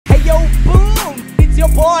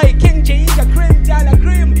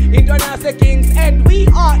Donase Kings, and we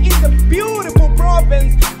are in the beautiful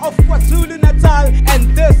province of KwaZulu-Natal,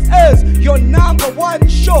 and this is your #1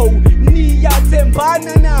 show,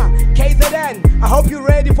 NiyaThembana Na, KZN. I hope you're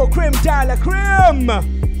ready for Cream Tala Cream.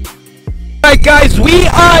 Right guys, we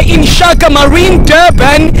are in Shaka Marine,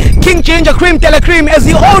 Durban, King Ginger Cream Tala Cream. As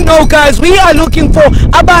you all know guys, we are looking for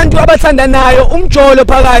abantu abathandanayo umjolo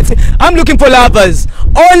phakathi. I'm looking for lovers.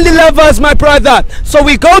 Only lovers, my brother. So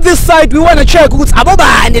we go this side, we want to check ukuthi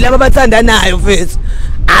abobani laba abathandanayo mfethu.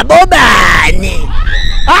 Abobani.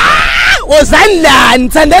 Wozandlani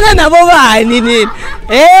thandana nabobani nini?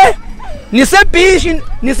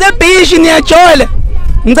 Nisebishi niyajola.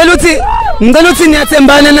 Ngicela uthi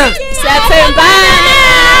niyathembana na.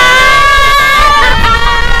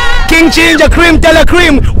 King Ginger Cream Tala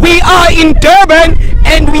Cream. We are in Durban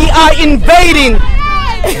and we are invading.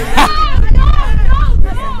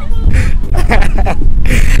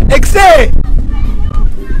 Exe.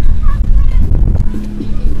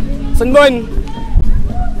 Sanbon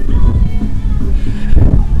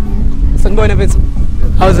Vets.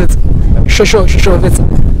 How's it? Sure Vets.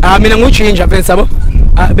 Mina nguchinja Vets abo.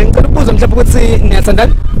 Bengicela ukubuza mhlawumbe ukuthi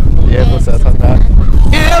niyathandana? Yebo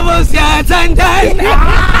siyathandana.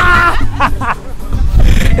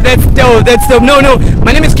 That's dope. No.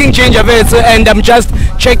 My name is King Ginger Vets and I'm just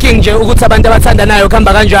checking nje ukuthi abantu abathandanayo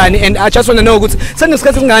kuhamba kanjani, and I just want to know ukuthi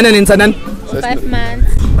senisikhathi singana nithandana? 5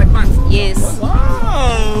 months. 5 months? Yes.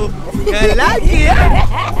 Wow. You're lucky.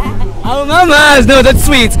 Oh mamas, no, that's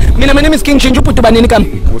sweet. My name is King Ginger. Uphuthi banini kami?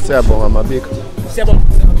 Usiyabonga mabika. Siyabonga.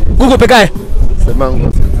 Kukuphi ekhaya?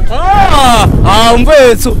 Semangoza.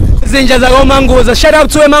 Mfethu, izinja zakoMangoza. Shout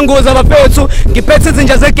out to eMangoza bafethu. Ngiphethe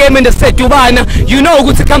izinja zegame in the Sedubana. You know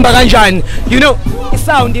ukuthi khamba kanjani. You know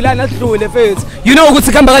isound lana sidlule mfethu. You know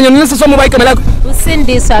ukuthi khamba kanjani. Nisisoma bayigama lakho.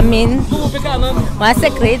 Usindiswa mina. Kukuphi ekhaya? Wase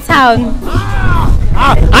Great Town.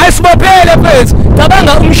 Ayisibophele mfethu.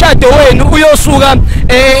 Cabanga umshado wenu uyosuka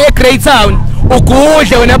eGreat Town.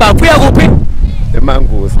 Ugudle wena baphi uya kuphi?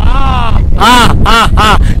 Emangoza.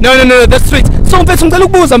 No, that's sweet. So mfethu ngicela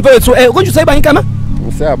ukubuza mfethu, konje usayiba igama?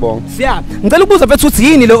 Siyabonga. Ngicela ukubuza mfethu uthi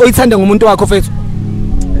yini lo oyithanda ngomuntu wakho mfethu?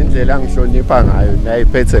 Indlela angihlonipha ngayo,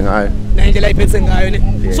 nayiphethe ngayo. Na indlela ayiphethe ngayo ne.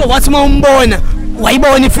 So wathi uma umbona,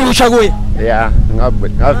 wayibona ifuture kuye? Yeah,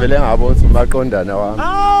 ngavele ngabona ukuthi umaqondana wami.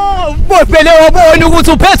 Bophele wabona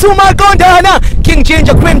ukuthi uphethe umaqondana. King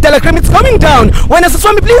Ginger Cream Tala Cream, it's coming down. When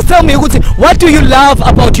asiswami, please tell me ukuthi what do you love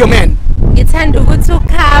about your man? Ngithanda ukuthi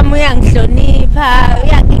ukhama, uyangihlonipha,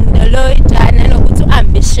 uyanginoloyidana nokuthi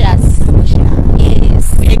ambitious. Yes.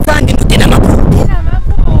 Ngithanda into enamaphupho.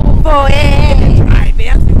 Enamaphupho Hayi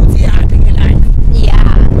beyazi ukuthi yakhe ngelife.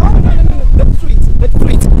 Yeah.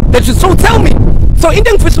 That's sweet. So tell me. So into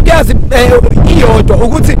engifisa ukuyazi iyodwa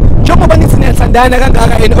ukuthi njengoba nithi niyathandana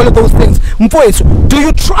kangaka and all of those things. Mfowethu, do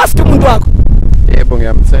you trust umuntu wakho? Yebo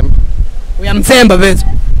ngiyamthemba. Uyamthemba bethu?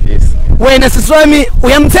 Yes. Wena siswami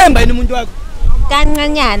uyamthemba yini umuntu wakho?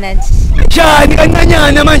 Kancanyana nje. Njani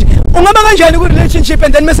kancanyana manje? Ungaba kanjani ku relationship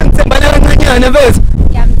and then mase ngithembana kancanyana bethu?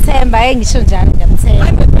 Ngiyamthemba, ngisho njalo ngiyamthemba.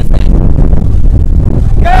 100%.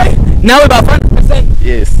 Okay. Nawe bafana 100%?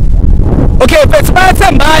 Yes. Okay, bethu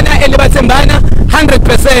bayathembana and bathembana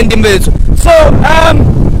 100% mfethu. So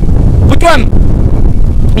Butwami,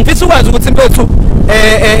 ngifisa ukwazi ukuthi mfethu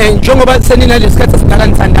njengoba senina lesikhathi esidala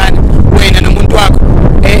nithandana wena nomuntu wakho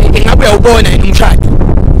ingabe uyawubona yini umshado?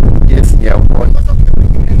 Yes, ngiyawubona.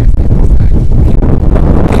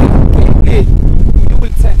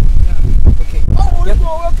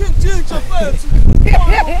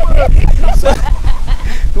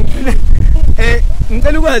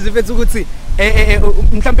 Ngicela ukwazi mfethu ukuthi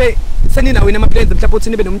mhlambe senina wena ama-plans mhlawumbe uthi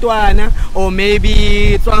nibe nomntwana or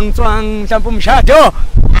maybe twang mhlawumbe umshado?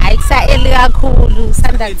 Hayi kusa-eli kakhulu,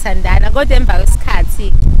 sanda kuthandana kodwa emva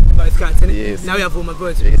kwesikhathi. Yes. Now uyavuma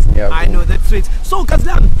mfethu? Yes, ngiyavuma. I know, that's sweet. So kazi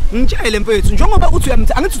lami ngitshele mfethu njengoba uthi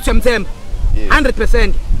angithi uthi uyamthemba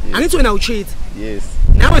 100%. Angithi wena ucheat. Yes.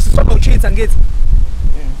 Nawe sisoba ucheat angithi?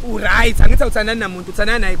 Right, angithi uthandana namuntu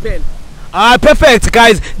uthandana naye phela. Perfect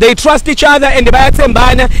guys, they trust each other and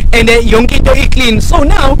bayathembana and yonke into clean. So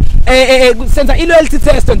now since a loyalty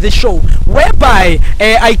test on this show whereby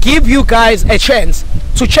I give you guys a chance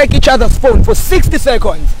to check each other's phone for 60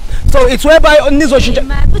 seconds. So it's whereby nizoshintsha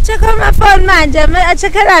ucheck my phone manje,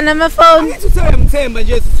 acheckelana ama phone. Angithi useyamthemba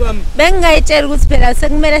nje siswami. Bengingayitshela ukuthi phela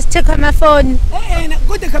sekumele sicheck ama phone.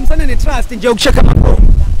 Kodwa khamisana netrust nje ukucheck ama phone.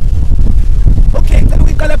 Okay, ngicela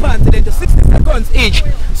uyiqala phansi lento 60 seconds each.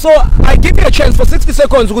 So I give you a chance for 60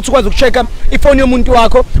 seconds ukuthi ukwazi ukuchecka ifone yomuntu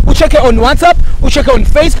wakho, uchecke on WhatsApp, uchecke on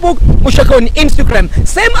Facebook, uchecke on Instagram.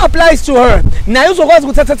 Same applies to her. Naye uzokwazi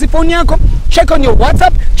ukuthatha ifone yakho, check on your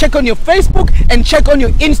WhatsApp, check on your Facebook, and check on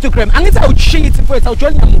your Instagram. Angithi awucheat mfethu,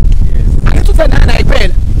 awujoli namuntu. Angithi uthandana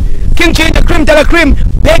iphela. King Ginger Cream Dala Cream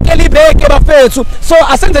beke bafethu. So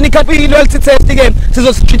asenzeni ikhaphi loyalty test ke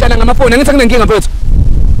sizositshintshana ngamafoni. Angithi akunenkinga mfethu.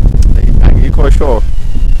 Angikho sure.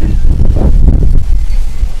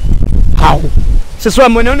 Hawu.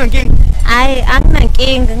 Siswami wena unenkinga? Hayi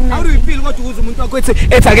anginankinga. How do you feel ukuthi uze umuntu wakho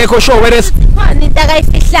ethi akekho sure whereas khona into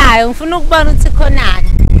akayifihlayo ngifuna ukubona ukuthi khonani.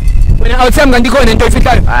 wena awuthemba kanti khona into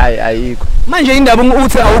oyifihlayo? Hayi ayikho. Manje indaba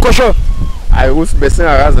uthi awukho sure. Hayi ukuthi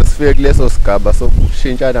besingakaze sifike kuleso sigaba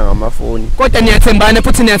sokushintshana ngamafoni. Kodwa niyathembana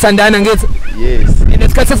futhi niyathandana ngithi? Yes.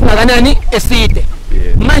 Nesikhathi esingakanani eside.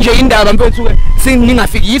 Manje indaba mfethu ke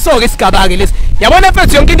singingafiki yiso ke isigaba ke lesi. Yabona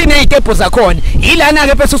mfethu yonke into inezitepho zakhona. Yilana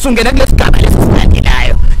ke bese usungena kule sigaba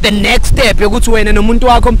lesilandelayo. The next step ukuthi wena nomuntu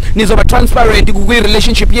wakho nizoba transparent ku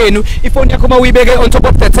relationship yenu. Ifoni yakho mawuyibeke on top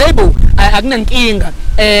of the table akunankinga.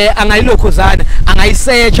 Angayilokhuzana,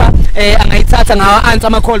 angayisearcha, angayithatha ngawa answer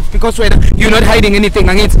ama calls because wena you're not hiding anything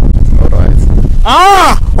angithi.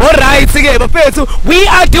 All right ke bafethu, we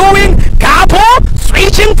are doing couple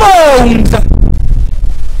switching phones.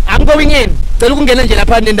 I'm going in. Cela ukungena nje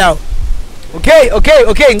lapha nendawo. Okay.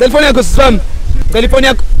 Ngicela ifoni yakho siswami. Cela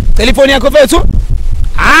ifoni yakho fethu.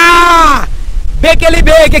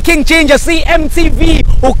 Beke King Ginger CMTV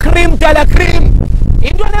Cream Dala Cream.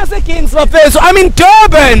 Into nase Kings bafethu. I'm in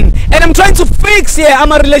Durban and I'm trying to fix here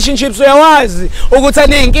ama relationships uyawazi ukuthi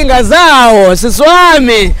anenkinga zawo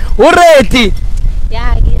siswami. Ready?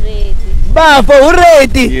 Yeah, ready. Bafo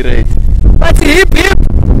ready? Ready. Bathi hip hip.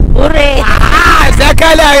 Ready.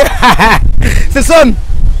 Zakhala. Siswami.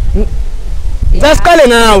 Ngasiqale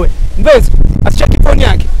ngawe. Mfethu, asicheck ifoni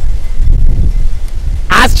yakhe.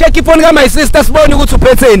 Asicheck ifoni ka my sister sibone ukuthi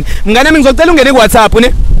uphetheni. Mngane ngizocela ungene ku WhatsApp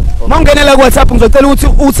ne. Mawungena la ku WhatsApp ngizocela ukuthi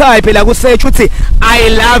utype la ku search uthi I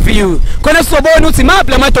love you. Khona sizobona ukuthi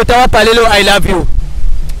maphi lamadoda awabhalelo I love you.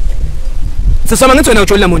 Sisoma ngithi wena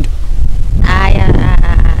ujolila umuntu. Hayi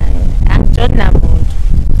angijoli namuntu.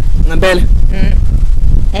 Ngempela.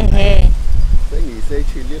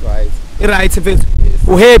 Sengiyisearchile right. Right mfethu.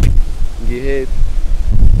 Uhappy? Ngihappy.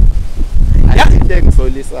 Into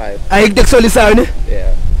engisolisayo. Ayikho kusolisayo ne?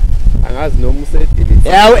 Yeah. Angazi noma usedelete.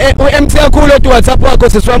 Yeah, uMT kakhulu othi WhatsApp wakho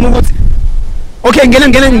siswami ukuthi. Okay, ngena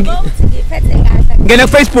ku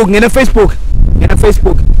Facebook,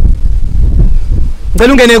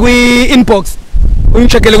 Ngicela ungene kwi inbox.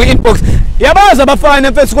 Ungicheckele kwi inbox. Yabaza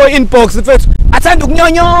abafana mfethu ko inbox mfethu. Athanda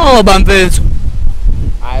ukunyonyoba mfethu.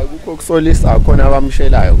 Hayi kukho kusolisa khona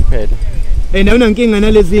abamshelayo kuphela. Nawe unankinga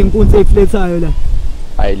nalezi inkunzi eziflethayo la.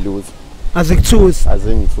 I lose. Azikuthusi.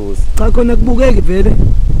 Azingithusi. Cha khona kubukeki vele.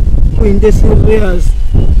 Kuyinto serious.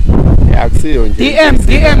 Akusiyo nje.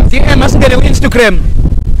 DM asingene ku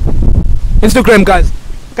Instagram guys.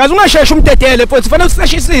 Guys ungasheshe umdedele mfethu fanele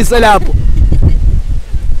usashisise lapho.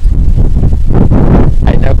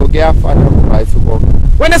 Ayinakho kuyafana right ubona.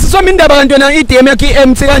 Wena sisoma indaba kanti wena iDM yakhe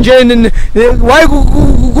iMT kanjeni why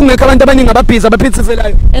kungekho abantu abaningi ababhizi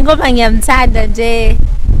abaphithizelayo? Ngoba ngiyamthanda nje.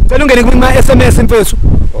 Cela ungene kuma SMS mfethu.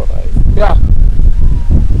 Alright. Yeah.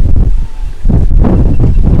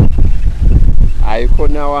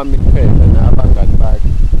 Ayikhona wami kuphela nabangani bakhe.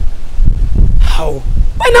 Hawu.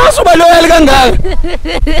 Wena usuba loyal kangaka?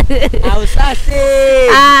 Awusahle.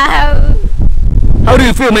 How do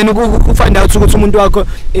you feel man find out ukuthi umuntu wakho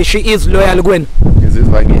she is loyal kuwena?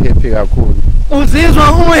 Ngizizwa ngihappy kakhulu.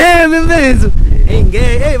 Uzizwa uhappy mfethu?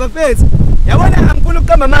 Hey bafethu. Yabona angifuna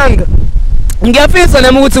ukuqamba manga. Ngiyafisa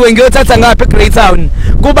nami ukuthi wengiyothatha ngapha eGreat Town.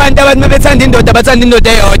 Kubantu abantu mabethanda indoda bathanda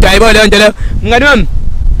indoda eyodwa ayibo leyo nto leyo. Mngani wami.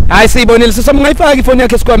 Hayi siyibonile sisoma ngayifaka ifoni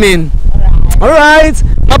yakhe esikhwameni. All right.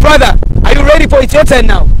 My brother, are you ready for it? Your turn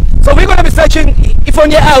now. So we're going to be searching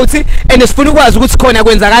ifoni out and sifuna ukwazi ukuthi khona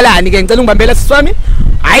kwenzakalani ke ngicela ungibambela siswami.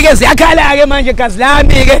 Hayi ke ziyakhala ke manje gazi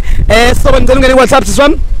lami ke sizoba ngicela ungene ku WhatsApp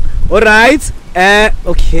siswami. All right.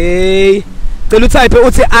 Okay. Cela utype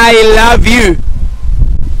uthi I love you.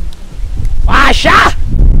 Washa.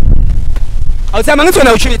 Awuthama ngithi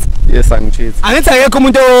wena ucheat? Yes angicheat. Angithi akekho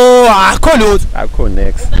umuntu akho lutho. Akho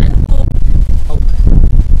next.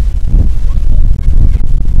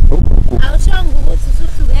 Awushongo ukuthi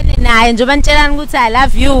usuhlukene naye nje bantshelana ukuthi I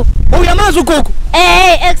love you. Uyamazi ugogo?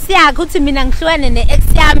 Ex yakhe uthi mina ngihlukane neex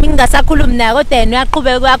yami ngingasakhulumi naye kodwa yena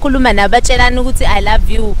uyaqhubeka uyakhuluma nabo batshelana ukuthi I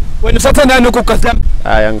love you. Wena usathandana nogogo sami?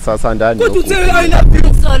 Hayi angisathandani. Kodwa uthi I love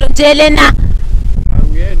you. Solo nje lena.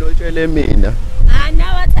 Angiyena otshele mina.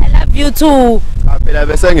 Now what I love you too. Phela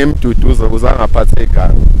bese ngimduduza kuzangaphathe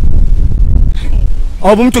iganga.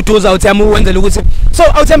 Awubumduduza uthi yami wenzela ukuthi so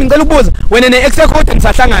awuthami ngicela ukubuza wena neex yakho kodwa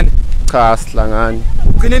nisahlangana? Cha sihlangani.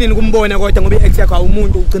 ugcine nini kumbona kodwa ngoba i-ex yakho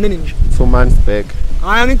awumuntu ugcine nini nje 2 months back.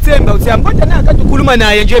 Hayi ngithemba uthiyami kodwa na kade ukhuluma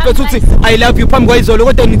naye nje mfethu uthi I love you phambi kwayizolo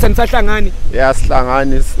kodwa nithi nisahlangani.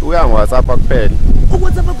 Sihlangani uya ngo-WhatsApp kuphela.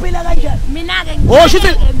 Ukwenza kuphela kanjani? Mina-ke shuthi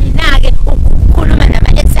mina-ke ukukhuluma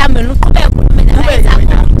nama-ex yami uqhubeka ukhulume nama-ex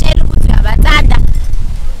akho utshela ukuthi uyabathanda.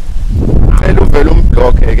 Cela uvele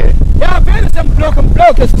umblock-ke. Ya vele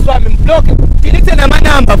semblock siswami mblock delete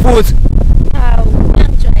namanamba futhi. Hawu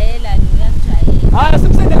uyangijwayela lo uyangijwayela. Hayi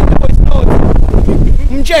simsendele voice note.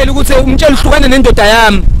 Umtshela ukuthi uhlukana nendoda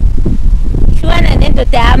yami. Hlukana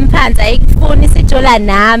nendoda yami phansi ayikufuni isitshola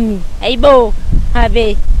nami. Hayibo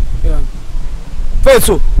habe.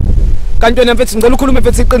 Mfethu kanti wena mfethu ngicela ukhulume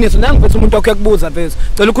mfethu iqiniso nangu mfethu umuntu wakho uyakubuza mfethu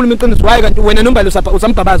ngicela ukhulume iqiniso hayi kanti wena nombali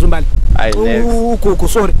usamgabaza umbali ugugu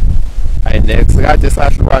sorry hayi next kade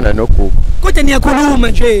sahlukana nogugu kodwa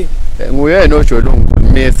niyakhuluma nje nguyena ojole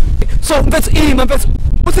ungikhulumisa so mfethu mfethu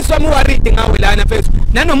uthi swami uwaridi ngawe lana mfethu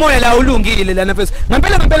nanomoya la ulungile lana mfethu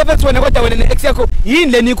ngempela mfethu wena kodwa wena ne-ex yakho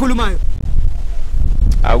yini le nikhulumayo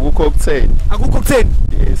akukho kutheni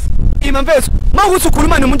yes mfethu mawukuthi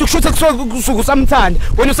ukhuluma nomuntu kushutha kusuku usamthanda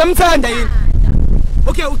wena usamthanda yini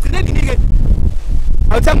okay ugcine nini-ke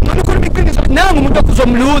awuthanga ngcono ukhuluma iqiniso nangu umuntu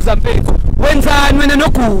okuzomluza mfethu wenzani wena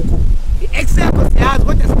nogugu i-ex yakho siyazi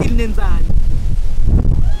kodwa still nenzani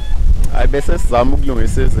hayi bese sizama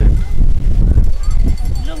ukulungisa izinto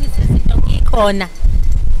ngikhona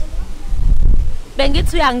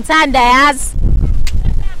bengithi uyangithanda yazi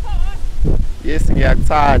yes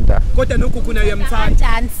ngiyakuthanda kodwa nogugu naye uyamthanda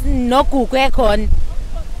kanjani nogugu ekhona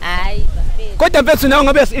hayi kodwa mfethu nawe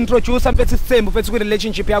ngabe introduce mfethu isithembu mfethu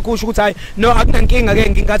kwi-relationship yakho usho ukuthi hayi no akunankinga-ke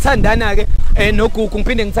ngingathandana-ke nogugu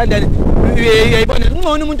ngiphinde ngithandane uyayibona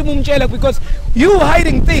ngcono umuntu umumtshela because you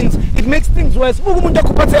hiding things it makes things worse buka umuntu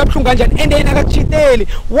akuphathe kabuhlungu kanjani and yena akakuchiteli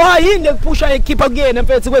why yini ekuphusha ekhipha kuyena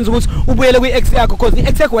mfethu kwenza ukuthi ubuyele kwi-ex yakho because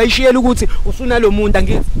i-ex yakho wayishiyela ukuthi usunalo muntu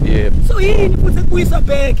angithi yebo so yini futhi ekubuyisa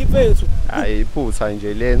back mfethu hayi iphutha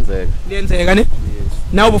nje liyenzeka ne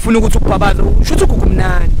nawe ubufuna ukuthi ukubhabaza usho ukuthi ugugu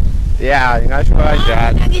mnani ya ngasho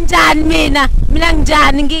kanjalo nginjani mina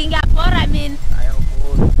nginjani ngiyabhora mina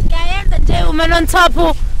ngiyayenza nje woman on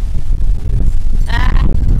top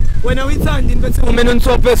wena uyithandi mfethu woman on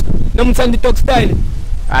top bese noma uthanda i-dog style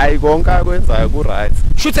hayi konke akwenzayo ku-right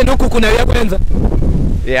shuthe nogugu nayo uyakwenza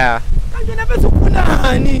ya kanti wena bese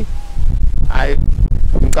ufunani hayi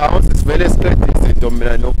ngicabanga ukuthi sivele siqede izinto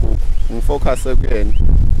mina nogugu ngifocuse kuyena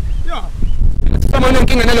ya sama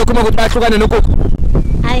nenkinga nalokho uma kuthi bayahlukana nogugu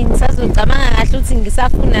hayi ngisazocabanga kahle ukuthi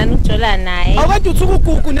ngisafunani ukujola naye awukade uthi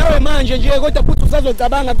ugugu nawe manje nje kodwa futhi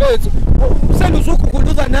usazocabanga mfethu useluza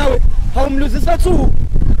uguguluza nawe awumluzisa thu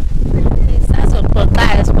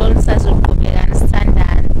sisazoqoqayo sibona sisazoqhubekana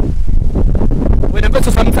sithandana wena mfethu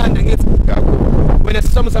usamthanda ngithi wena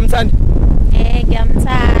sisoma usamthanda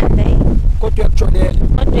ngiyamthanda kodwa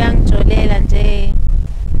uyangijolela nje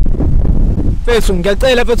mfethu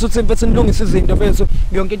ngiyacela mfethu uthi mfethu nilungise izinto mfethu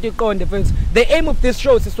yonke into iqonde mfethu the aim of this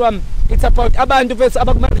show siswami it's about abantu mfethu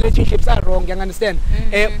abakuma relationships are wrong you understand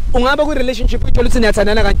ungaba ku relationship uthola ukuthi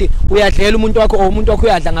niyathandana kanti uyadlela umuntu wakho or umuntu wakho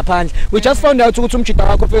uyadla ngaphandle we just found out ukuthi umjida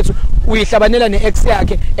wakho mfethu uyihlabanela ne-ex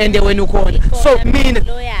yakhe and wena ukhona so mina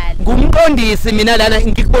ngumqondisi mina lana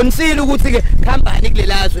ngikubonisile ukuthi ke khambani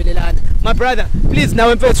kulelazwe lelana my brother please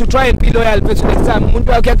nawe mfethu try and be loyal mfethu next time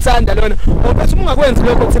umuntu wakho uyakuthanda lona mfethu ungakwenzi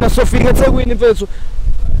lokho thina sofika eThekwini mfethu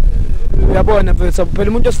uyabona mfethu phela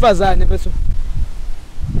umuntu osifazane mfethu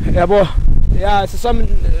yabo ya sisami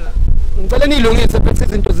ngicela nilungise mfethu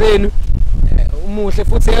izinto zenu umuhle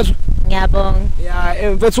futhi yezwa ngiyabonga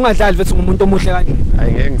ya mfethu ungadlali mfethu ngumuntu omuhle kanje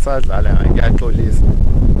hayi ngeke ngisadlala ngiyaxolisa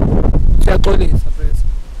siyaxolisa mfethu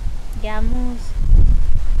ngiyamuzwa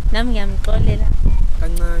nami ngiyamxolela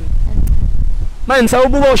kancane manje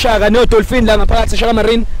sawubuka uShaka noDolphin la ngaphakathi Shaka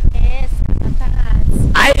Marine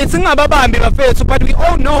hayi singababambi bafethu but we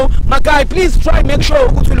all know my guy please try make sure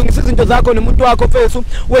ukuthi ulungisa izinto zakho nomuntu wakho fethu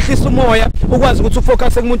wehlisa umoya ukwazi ukuthi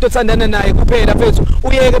ufocus kumuntu othandana naye kuphela fethu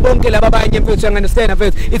uyeke bonke laba abanye mfethu you understand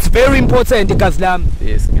fethu it's very important igazi lami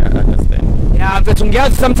yes ngiya understand ya mfethu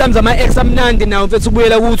ngiyazi sometimes ama-ex amnandi nawo mfethu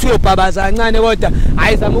ubuyela ukuthi uyobhabaza kancane kodwa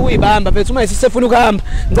hayi zama ukuyibamba mfethu uma sisefuna ukuhamba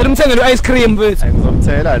ngicela umthenge lo ice cream mfethu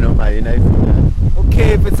ngizomthela noma yini ayifunayo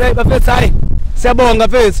okay mfethu bafethu hayi siyabonga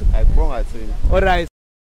mfethu akubonga thina all right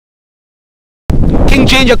King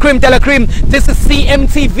Ginger Cream Tella Cream. This is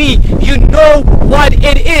CMTV. You know what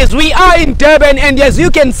it is. We are in Durban and as you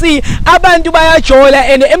can see abantu bayajola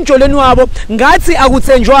and emjolweni wabo ngathi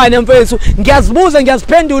akuthenjwane mfethu. Ngiyazibuza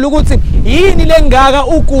ngiyaziphendula ukuthi yini lengaka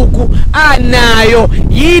ugugu anayo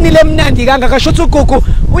yini lemnandi kangaka shothi ugugu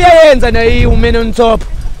uyayenza naye woman on top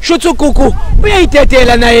shothi ugugu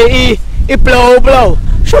uyayidedela naye I blow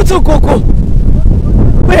Shoot Kuku.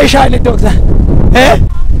 Where is Shiny Doctor? Eh?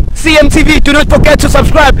 CMTV, do not forget to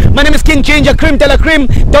subscribe. My name is King Ginger, Cream de la Cream.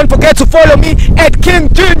 Don't forget to follow me at King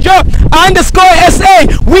Ginger _SA.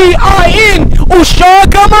 We are in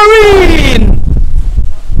Shaka Marine.